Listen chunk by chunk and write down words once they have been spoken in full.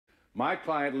My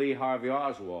client, Lee Harvey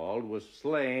Oswald, was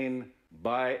slain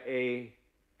by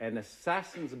an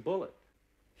assassin's bullet.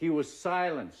 He was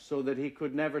silenced so that he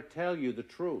could never tell you the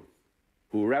truth.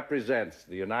 Who represents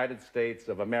the United States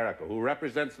of America, who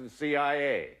represents the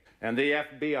CIA and the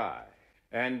FBI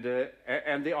and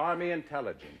the Army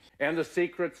Intelligence and the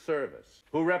Secret Service,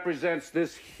 who represents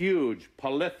this huge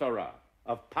plethora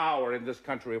of power in this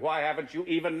country. Why haven't you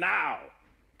even now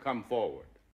come forward?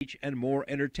 And more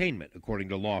entertainment, according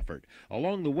to Lawford.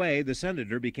 Along the way, the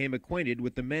senator became acquainted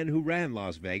with the men who ran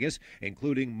Las Vegas,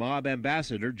 including mob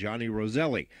ambassador Johnny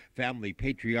Roselli. Family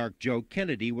patriarch Joe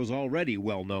Kennedy was already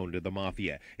well known to the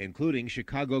mafia, including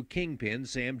Chicago kingpin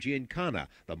Sam Giancana,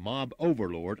 the mob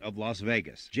overlord of Las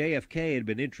Vegas. JFK had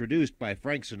been introduced by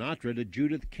Frank Sinatra to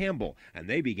Judith Campbell, and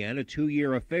they began a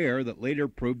 2-year affair that later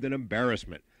proved an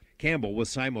embarrassment. Campbell was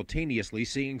simultaneously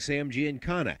seeing Sam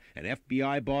Giancana, and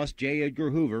FBI boss J. Edgar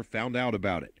Hoover found out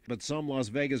about it. But some Las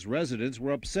Vegas residents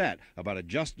were upset about a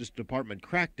Justice Department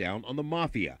crackdown on the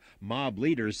mafia. Mob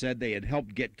leaders said they had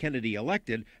helped get Kennedy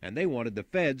elected, and they wanted the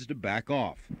feds to back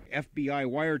off. FBI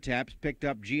wiretaps picked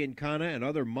up Giancana and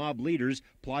other mob leaders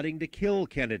plotting to kill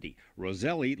Kennedy.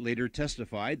 Roselli later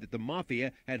testified that the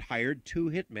mafia had hired 2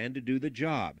 hitmen to do the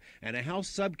job, and a House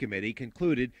subcommittee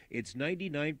concluded it's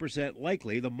 99%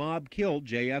 likely the mob killed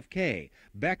JFK.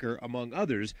 Becker, among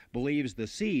others, believes the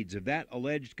seeds of that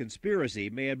alleged conspiracy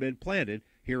may have been planted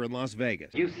here in Las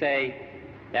Vegas. You say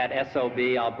that SOB,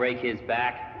 I'll break his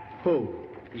back? Who?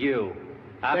 You.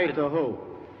 Say to who?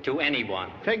 To anyone.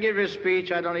 Figure of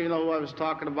speech, I don't even know who I was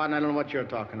talking about, and I don't know what you're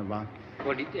talking about.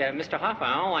 Well, Mr. Hoffa,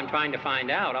 all I'm trying to find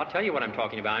out, I'll tell you what I'm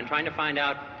talking about. I'm trying to find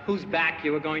out whose back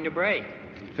you were going to break.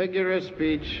 Figure of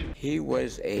speech. He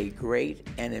was a great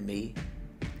enemy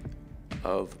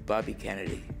of Bobby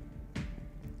Kennedy.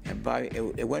 And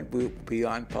it went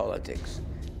beyond politics.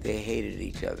 They hated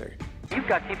each other. You've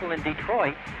got people in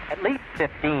Detroit, at least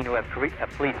 15 who have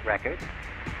police records.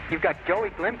 You've got Joey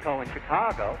Glimko in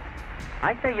Chicago.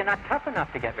 I say you're not tough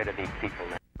enough to get rid of these people.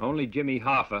 Only Jimmy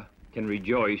Hoffa can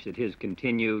rejoice at his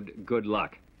continued good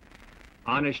luck.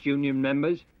 Honest union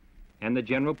members and the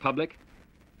general public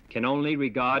can only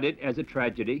regard it as a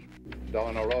tragedy.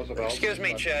 Delano Roosevelt. Excuse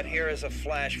me, Chad. Here is a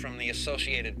flash from the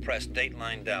Associated Press,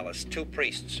 Dateline Dallas. 2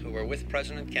 priests who were with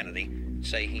President Kennedy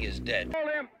say he is dead. Hold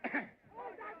him.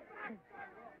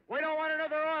 We don't want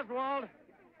another Oswald.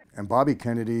 And Bobby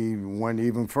Kennedy went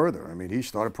even further. I mean, he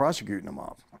started prosecuting the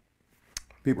mob.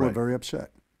 People are very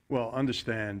upset. Well,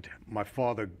 understand, my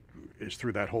father is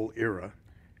through that whole era,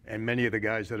 and many of the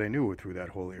guys that I knew were through that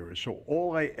whole era. So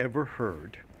all I ever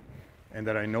heard, and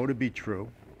that I know to be true,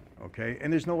 okay,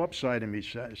 and there's no upside in me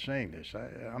saying this.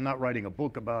 I'm not writing a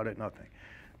book about it, nothing.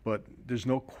 But there's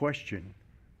no question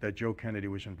that Joe Kennedy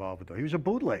was involved with it. He was a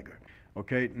bootlegger,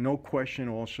 okay? No question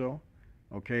also,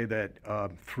 okay, that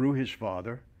through his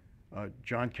father,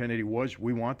 John Kennedy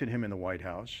we wanted him in the White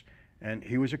House, and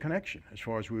he was a connection as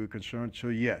far as we were concerned. So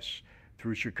yes,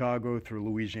 through Chicago, through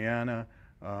Louisiana,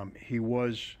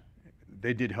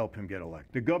 they did help him get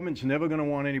elected. The government's never going to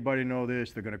want anybody to know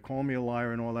this. They're going to call me a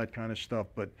liar and all that kind of stuff,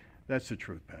 but that's the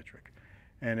truth, Patrick.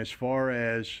 And as far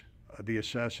as the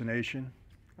assassination,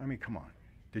 I mean, come on.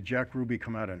 Did Jack Ruby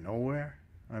come out of nowhere?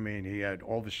 I mean, he had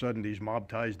all of a sudden these mob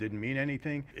ties didn't mean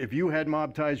anything. If you had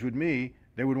mob ties with me,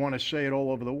 they would want to say it all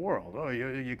over the world. Oh,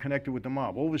 you're connected with the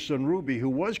mob. All of a sudden, Ruby, who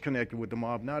was connected with the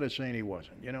mob, now they're saying he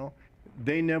wasn't, you know?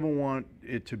 They never want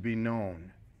it to be known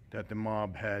that the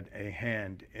mob had a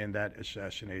hand in that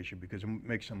assassination because it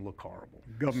makes them look horrible.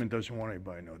 The government doesn't want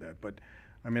anybody to know that. But,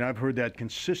 I mean, I've heard that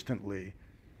consistently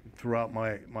throughout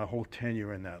my whole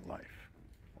tenure in that life,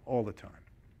 all the time.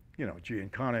 You know,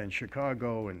 Giancana in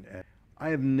Chicago, and I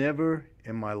have never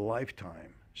in my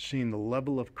lifetime seen the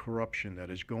level of corruption that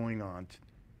is going on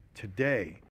today